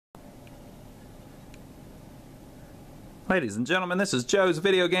Ladies and gentlemen, this is Joe's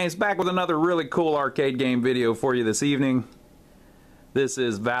Video Games, back with another really cool arcade game video for you this evening. This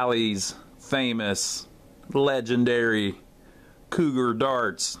is Valley's famous, legendary Cougar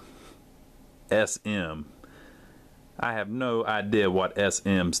Darts SM. I have no idea what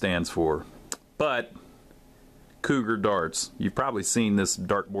SM stands for, but Cougar Darts. You've probably seen this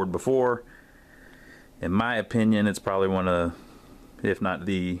dartboard before. In my opinion, it's probably one of, if not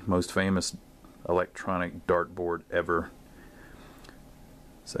the most famous electronic dartboard ever.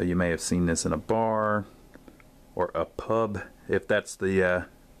 So you may have seen this in a bar or a pub, if that's the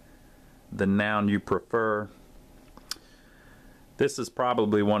noun you prefer. This is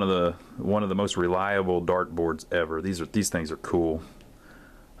probably one of the most reliable dartboards ever. These things are cool,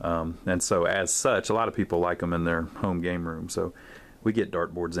 and so as such, a lot of people like them in their home game room. So we get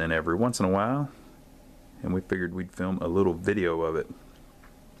dartboards in every once in a while, and we figured we'd film a little video of it.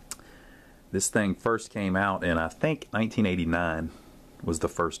 This thing first came out in, I think, 1989 was the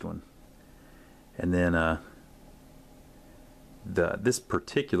first one, and then this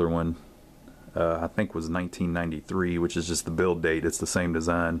particular one I think was 1993, which is just the build date. It's the same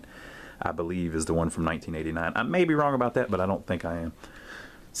design, I believe, as the one from 1989. I may be wrong about that, but I don't think I am.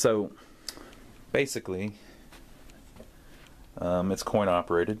 So basically, it's coin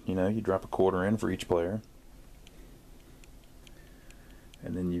operated. You know, you drop a quarter in for each player,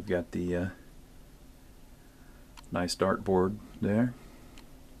 and then you've got the nice dartboard there.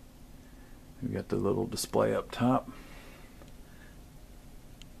 We've got the little display up top.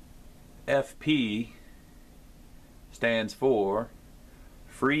 FP stands for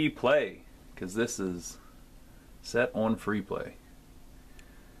free play, because this is set on free play.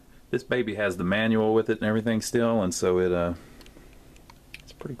 This baby has the manual with it and everything still, and so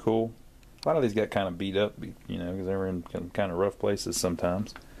it's pretty cool. A lot of these got kind of beat up, you know, because they were in kind of rough places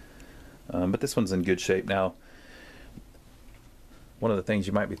sometimes. But this one's in good shape. Now, one of the things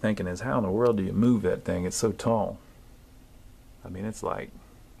you might be thinking is, how in the world do you move that thing? It's so tall. I mean, it's like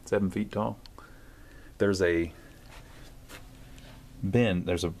 7 feet tall. There's a bend,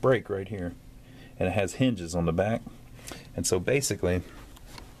 there's a brake right here, and it has hinges on the back. And so basically,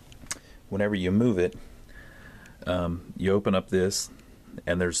 whenever you move it, you open up this,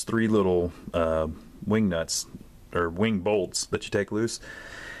 and there's 3 little wing nuts, or wing bolts, that you take loose,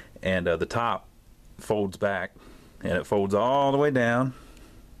 and the top folds back, and it folds all the way down,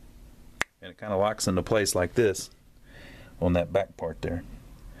 and it kind of locks into place like this on that back part there.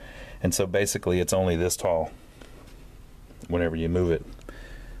 And so basically it's only this tall whenever you move it.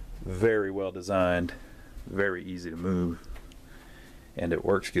 Very well designed, very easy to move, and it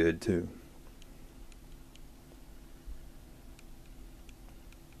works good too.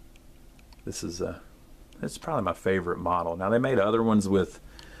 This is it's probably my favorite model. Now, they made other ones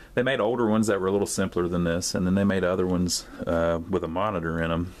they made older ones that were a little simpler than this, and then they made other ones with a monitor in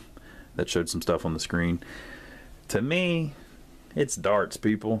them that showed some stuff on the screen. To me, it's darts,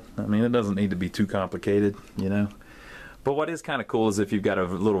 people. I mean, it doesn't need to be too complicated, you know. But what is kind of cool is if you've got a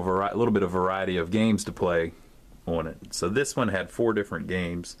little bit of variety of games to play on it. So this one had 4 different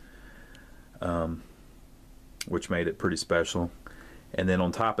games, which made it pretty special. And then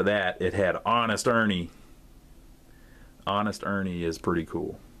on top of that, it had Honest Ernie. Honest Ernie is pretty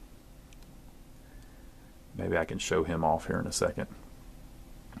cool. Maybe I can show him off here in a second.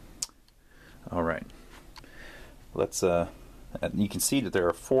 All right. Let's you can see that there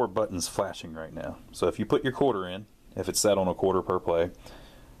are 4 buttons flashing right now. So if you put your quarter in, if it's set on a quarter per play,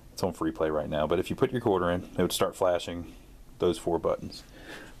 it's on free play right now, but if you put your quarter in, it would start flashing those 4 buttons.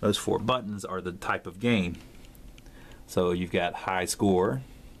 Those 4 buttons are the type of game. So you've got high score,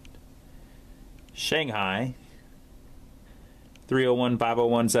 Shanghai, 301,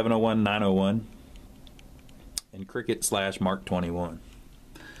 501, 701, 901, and cricket / Mark 21.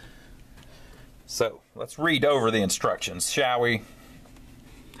 So let's read over the instructions, shall we?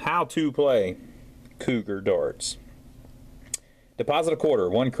 How to play Cougar Darts. Deposit a quarter,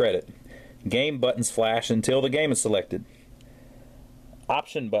 1 credit. Game buttons flash until the game is selected.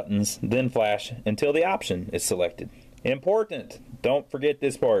 Option buttons then flash until the option is selected. Important! Don't forget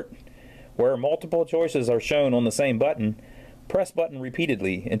this part. Where multiple choices are shown on the same button, press button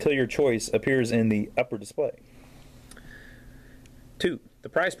repeatedly until your choice appears in the upper display. 2. The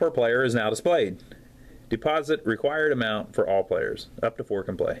price per player is now displayed. Deposit required amount for all players. Up to 4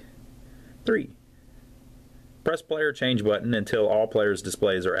 can play. 3. Press player change button until all players'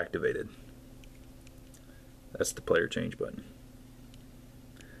 displays are activated. That's the player change button.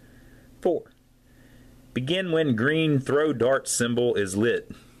 4. Begin when green throw dart symbol is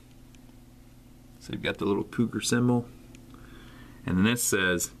lit. So you've got the little Cougar symbol. And then this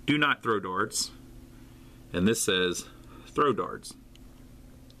says, do not throw darts. And this says, throw darts.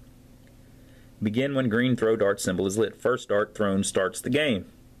 Begin when green throw dart symbol is lit. First dart thrown starts the game.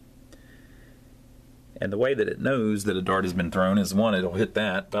 And the way that it knows that a dart has been thrown is, one, it'll hit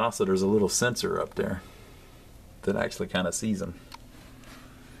that, but also there's a little sensor up there that actually kind of sees them.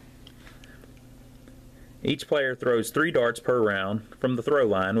 Each player throws 3 darts per round from the throw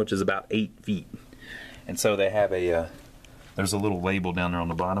line, which is about 8 feet. And so they have a, there's a little label down there on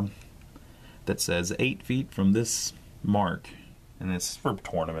the bottom that says 8 feet from this mark, and it's for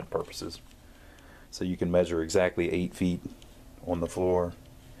tournament purposes. So you can measure exactly 8 feet on the floor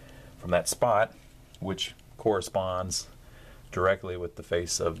from that spot, which corresponds directly with the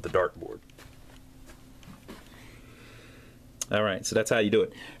face of the dartboard. All right, so that's how you do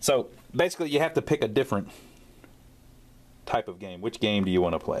it. So basically you have to pick a different type of game. Which game do you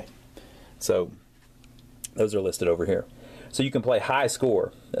want to play? So those are listed over here. So you can play high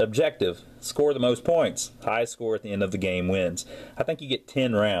score. Objective, score the most points. High score at the end of the game wins. I think you get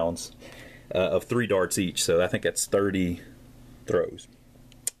 10 rounds of 3 darts each, so I think that's 30 throws.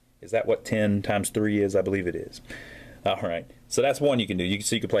 Is that what 10 times 3 is? I believe it is. All right, so that's one you can do.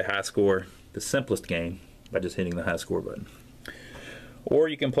 So you can play high score, the simplest game, by just hitting the high score button. Or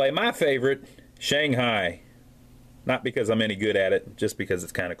you can play my favorite, Shanghai. Not because I'm any good at it, just because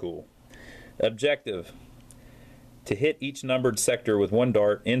it's kind of cool. Objective, to hit each numbered sector with 1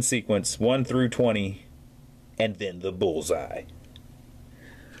 dart in sequence, 1 through 20, and then the bullseye.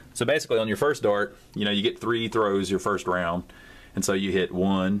 So basically on your first dart, you know, you get 3 throws your first round, and so you hit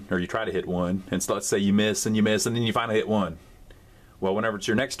 1, or you try to hit 1, and so let's say you miss, and then you finally hit 1. Well, whenever it's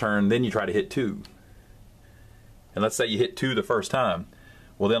your next turn, then you try to hit 2. And let's say you hit 2 the first time.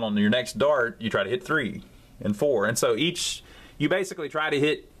 Well, then on your next dart, you try to hit 3 and 4. And so you basically try to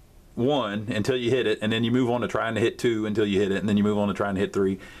hit 1 until you hit it, and then you move on to trying to hit 2 until you hit it, and then you move on to trying to hit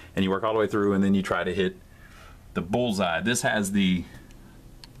 3, and you work all the way through, and then you try to hit the bullseye. This has the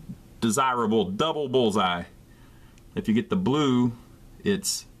desirable double bullseye. If you get the blue,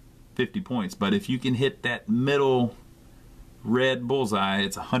 it's 50 points. But if you can hit that middle red bullseye,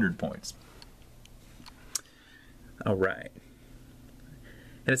 it's 100 points. All right.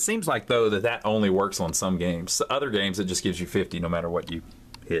 And it seems like, though, that only works on some games. Other games, it just gives you 50 no matter what you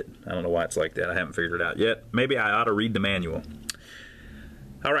hit. I don't know why it's like that. I haven't figured it out yet. Maybe I ought to read the manual.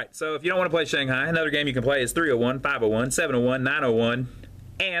 All right, so if you don't want to play Shanghai, another game you can play is 301, 501, 701, 901,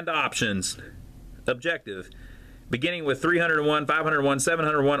 and options. Objective, beginning with 301, 501,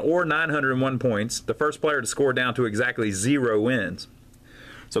 701, or 901 points, the first player to score down to exactly 0 wins.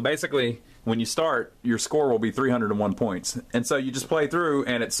 So basically, when you start, your score will be 301 points. And so you just play through,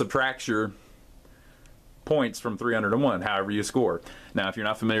 and it subtracts your points from 301, however you score. Now, if you're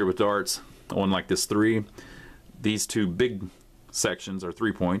not familiar with darts, on like this 3, these 2 big sections are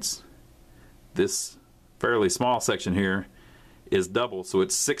 3 points. This fairly small section here is double, so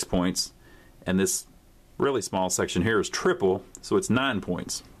it's 6 points. And this really small section here is triple, so it's 9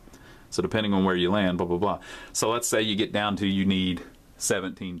 points. So depending on where you land, blah, blah, blah. So let's say you get down to you need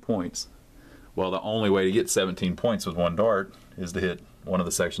 17 points. Well, the only way to get 17 points with 1 dart is to hit one of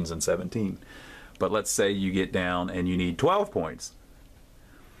the sections in 17. But let's say you get down and you need 12 points.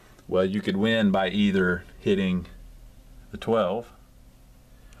 Well, you could win by either hitting the 12,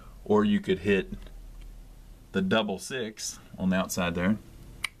 or you could hit the double 6 on the outside there,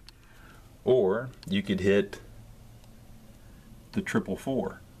 or you could hit the triple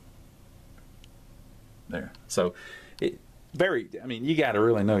 4 there. So I mean, you got to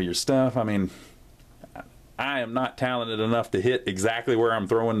really know your stuff. I mean, I am not talented enough to hit exactly where I'm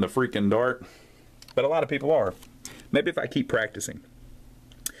throwing the freaking dart, but a lot of people are. Maybe if I keep practicing.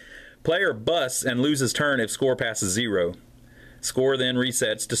 Player busts and loses turn if score passes 0. Score then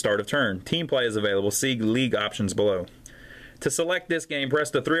resets to start of turn. Team play is available. See league options below. To select this game,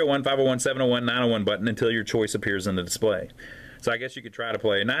 press the 301, 501, 701, 901 button until your choice appears in the display. So I guess you could try to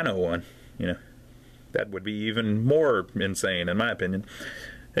play 901, you know. That would be even more insane, in my opinion.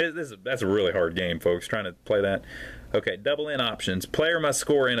 That's a really hard game, folks, trying to play that. Okay, double in options. Player must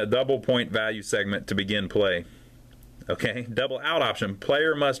score in a double point value segment to begin play. Okay, double out option.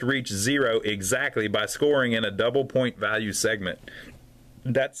 Player must reach 0 exactly by scoring in a double point value segment.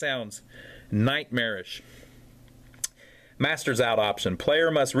 That sounds nightmarish. Masters out option.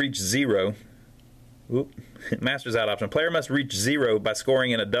 Player must reach 0. Masters out option. Player must reach 0 by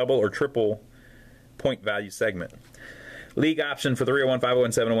scoring in a double or triple point value segment. League option for 301,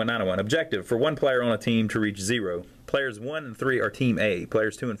 501, 701, 901. Objective, for 1 player on a team to reach 0. Players 1 and 3 are Team A.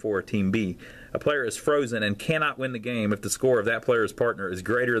 Players 2 and 4 are Team B. A player is frozen and cannot win the game if the score of that player's partner is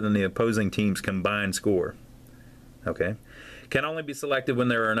greater than the opposing team's combined score. Okay. Can only be selected when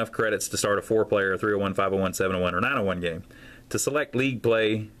there are enough credits to start a 4-player, 301, 501, 701, or 901 game. To select league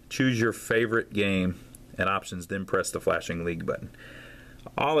play, choose your favorite game and options, then press the flashing league button.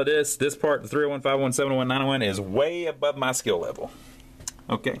 All of this part, the 301, 501, 701, 901, is way above my skill level.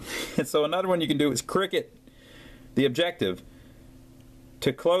 Okay, and so another one you can do is cricket. The objective,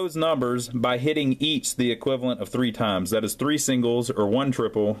 to close numbers by hitting each the equivalent of 3 times. That is 3 singles, or 1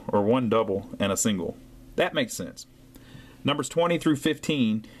 triple, or 1 double, and a single. That makes sense. Numbers 20 through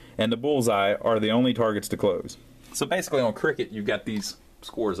 15 and the bullseye are the only targets to close. So basically on cricket, you've got these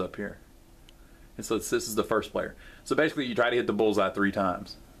scores up here. And so this is the first player. So basically you try to hit the bullseye 3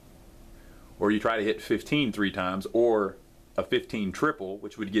 times. Or you try to hit 15 3 times, or a 15 triple,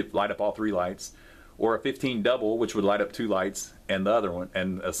 which would light up all 3 lights, or a 15 double, which would light up 2 lights, and the other one,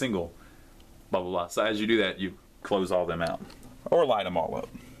 and a single, blah, blah, blah. So as you do that, you close all them out. Or light them all up.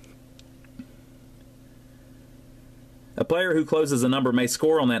 A player who closes a number may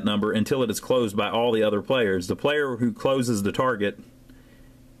score on that number until it is closed by all the other players. The player who closes the target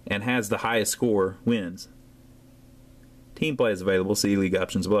and has the highest score wins. Team play is available. See league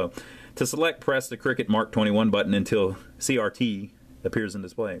options below. To select, press the cricket mark 21 button until CRT appears in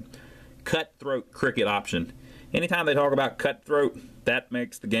display. Cutthroat cricket option. Anytime they talk about cutthroat, that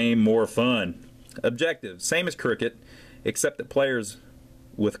makes the game more fun. Objective, same as cricket, except that players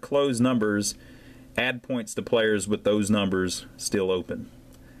with closed numbers add points to players with those numbers still open.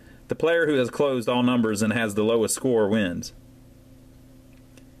 The player who has closed all numbers and has the lowest score wins.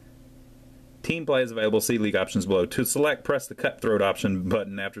 Team play is available. See league options below. To select, press the cutthroat option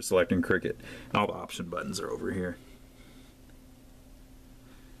button after selecting cricket. All the option buttons are over here.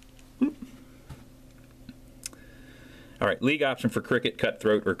 Alright, league option for cricket,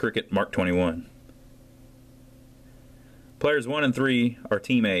 cutthroat, or cricket mark 21. Players 1 and 3 are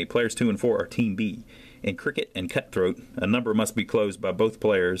Team A. Players 2 and 4 are Team B. In cricket and cutthroat, a number must be closed by both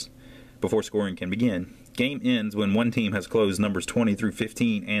players before scoring can begin. Game ends when one team has closed numbers 20 through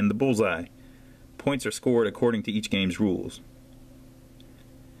 15 and the bullseye. Points are scored according to each game's rules.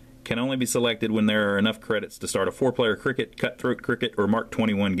 Can only be selected when there are enough credits to start a 4-player cricket, cutthroat cricket, or mark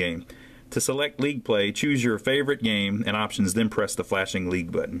 21 game. To select league play, choose your favorite game and options, then press the flashing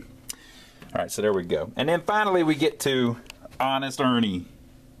league button. Alright, so there we go. And then finally we get to Honest Ernie.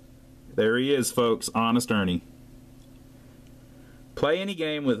 There he is, folks, Honest Ernie. Play any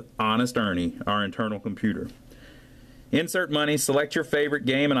game with Honest Ernie, our internal computer. Insert money, select your favorite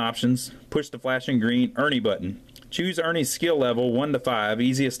game and options, push the flashing green Ernie button. Choose Ernie's skill level 1 to 5,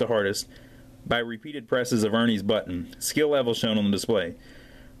 easiest to hardest, by repeated presses of Ernie's button. Skill level shown on the display.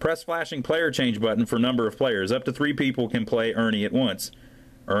 Press flashing player change button for number of players. Up to 3 people can play Ernie at once.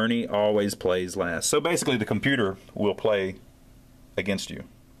 Ernie always plays last. So basically the computer will play against you.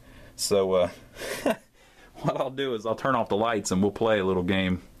 So what I'll do is I'll turn off the lights and we'll play a little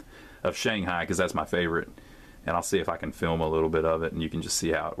game of Shanghai, because that's my favorite. And I'll see if I can film a little bit of it and you can just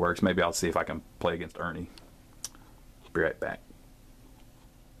see how it works. Maybe I'll see if I can play against Ernie. Be right back.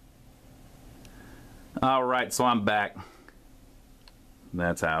 Alright, so I'm back.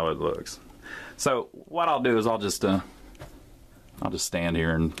 That's how it looks. So what I'll do is I'll just stand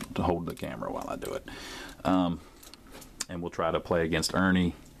here and hold the camera while I do it. And we'll try to play against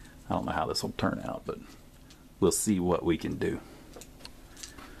Ernie. I don't know how this will turn out, but we'll see what we can do.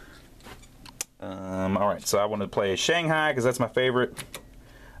 Alright, so I want to play Shanghai because that's my favorite.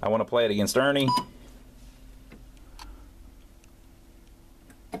 I want to play it against Ernie.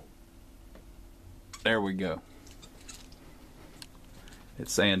 There we go.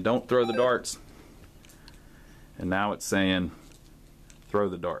 It's saying don't throw the darts. And now it's saying throw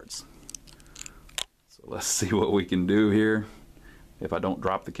the darts. So let's see what we can do here if I don't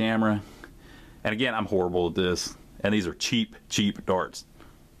drop the camera. And again, I'm horrible at this. And these are cheap darts.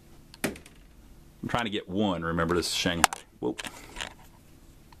 I'm trying to get one. Remember, this is Shanghai. Whoa.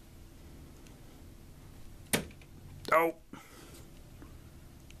 Oh.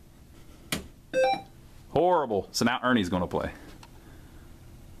 Horrible. So now Ernie's going to play.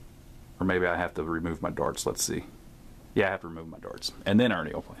 Or maybe I have to remove my darts. Let's see. Yeah, I have to remove my darts. And then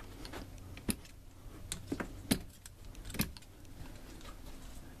Ernie will play.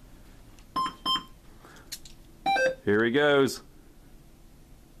 Here he goes.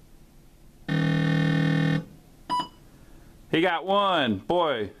 He got one.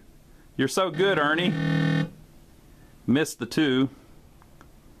 Boy, you're so good, Ernie. Missed the 2.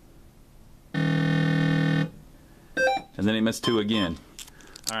 And then he missed 2 again.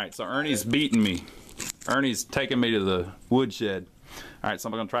 Alright, so Ernie's beating me. Ernie's taking me to the woodshed. Alright, so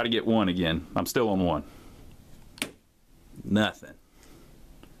I'm going to try to get 1 again. I'm still on 1. Nothing.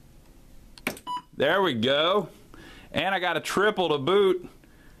 There we go. And I got a triple to boot.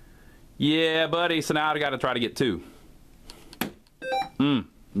 Yeah, buddy. So now I got to try to get 2.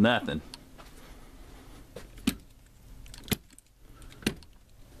 Nothing.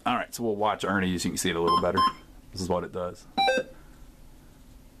 All right, so we'll watch Ernie so you can see it a little better. This is what it does.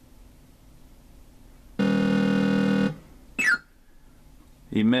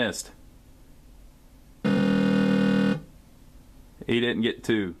 He missed. He didn't get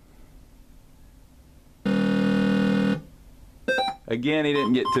 2. Again, he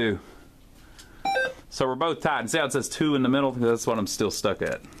didn't get 2. So we're both tied. See how it says 2 in the middle? That's what I'm still stuck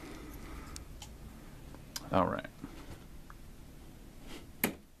at. All right.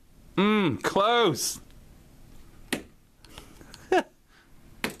 Close.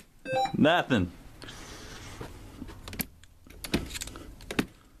 Nothing.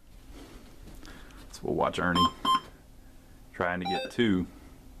 So we'll watch Ernie trying to get 2.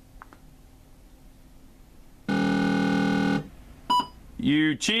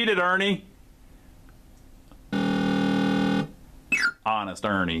 You cheated, Ernie. Honest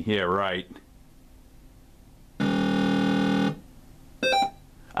Ernie. Yeah, right.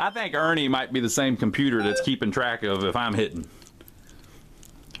 I think Ernie might be the same computer that's keeping track of if I'm hitting.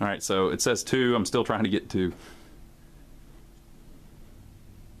 All right, so it says 2. I'm still trying to get 2.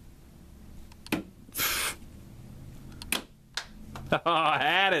 Oh, I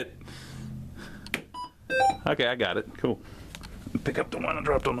had it. Okay, I got it. Cool. Pick up the one I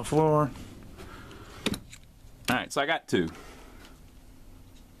dropped on the floor. All right, so I got 2.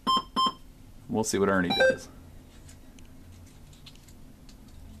 We'll see what Ernie does.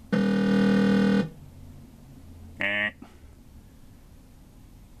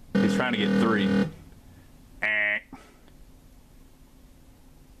 He's trying to get 3.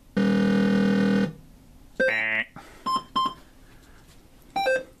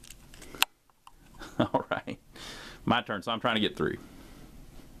 All right, my turn. So I'm trying to get 3.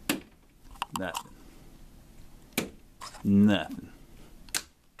 Nothing. Nothing.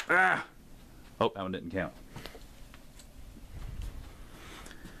 Ah! Oh, that one didn't count.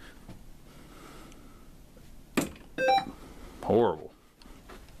 Horrible.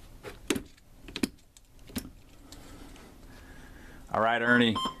 All right,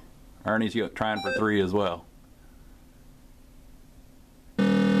 Ernie. Ernie's trying for 3 as well.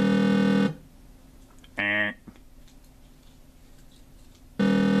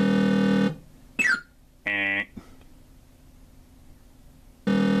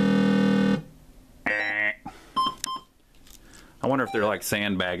 I wonder if they're like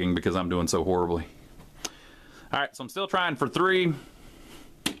sandbagging because I'm doing so horribly. All right, so I'm still trying for 3.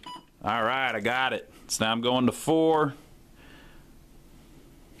 All right, I got it. So now I'm going to 4.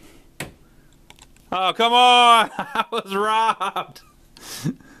 Oh, come on! I was robbed.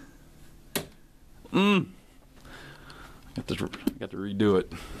 I got to redo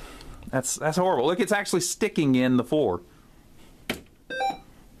it. That's horrible. Look, it's actually sticking in the 4.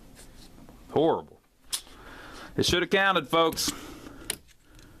 Horrible. It should have counted, folks.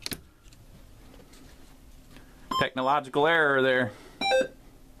 Technological error there.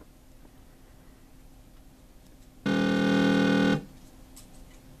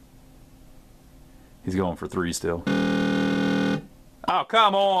 He's going for 3 still. Oh,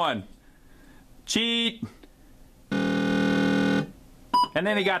 come on. Cheat. And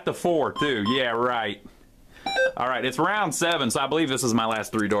then he got the 4 too. Yeah, right. All right, it's round 7, so I believe this is my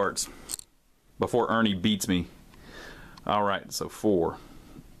last 3 darts before Ernie beats me. All right, so 4.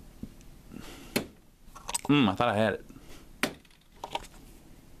 I thought I had it.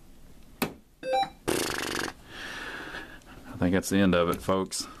 I think that's the end of it,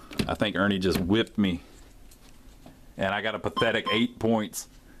 folks. I think Ernie just whipped me. And I got a pathetic 8 points.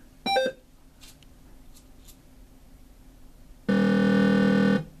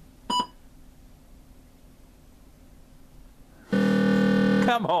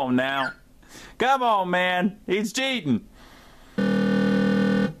 Come on now. Come on, man. He's cheating.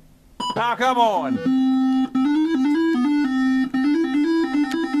 Oh, come on.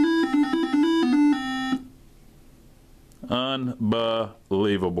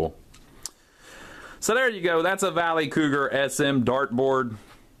 Unbelievable. So there you go. That's a Valley Cougar SM dartboard.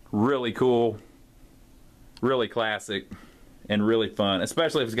 Really cool. Really classic. And really fun.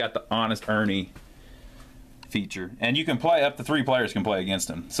 Especially if it's got the Honest Ernie feature. And you can play, up to 3 players can play against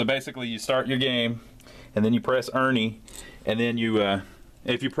him. So basically you start your game, and then you press Ernie, and then you,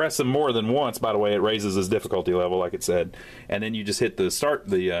 if you press him more than once, by the way, it raises his difficulty level, like it said. And then you just hit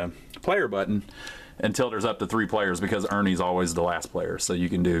the player button until there's up to 3 players, because Ernie's always the last player. So you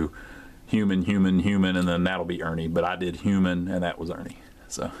can do human, human, human, and then that'll be Ernie. But I did human, and that was Ernie.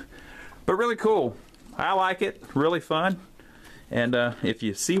 So, but really cool. I like it. Really fun. And if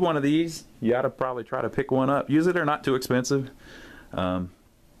you see one of these, you ought to probably try to pick one up. Usually they're not too expensive.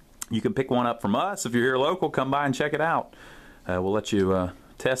 You can pick one up from us. If you're here local, come by and check it out. We'll let you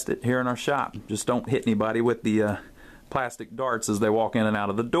test it here in our shop. Just don't hit anybody with the plastic darts as they walk in and out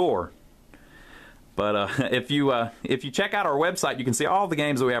of the door. But if you check out our website, you can see all the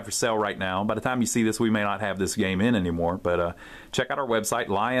games that we have for sale right now. By the time you see this, we may not have this game in anymore. But check out our website,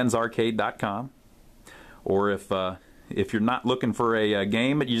 lionsarcade.com. Or if you're not looking for a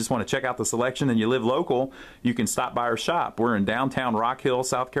game, but you just want to check out the selection and you live local, you can stop by our shop. We're in downtown Rock Hill,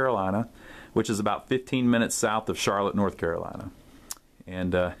 South Carolina, which is about 15 minutes south of Charlotte, North Carolina.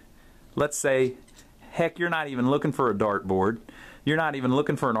 And let's say, heck, you're not even looking for a dartboard. You're not even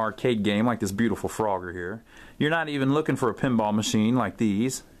looking for an arcade game like this beautiful Frogger here. You're not even looking for a pinball machine like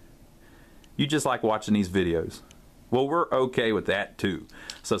these. You just like watching these videos. Well, we're okay with that too.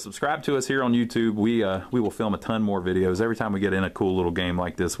 So subscribe to us here on YouTube. We will film a ton more videos. Every time we get in a cool little game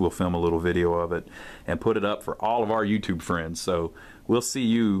like this, we'll film a little video of it and put it up for all of our YouTube friends. So we'll see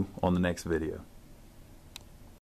you on the next video.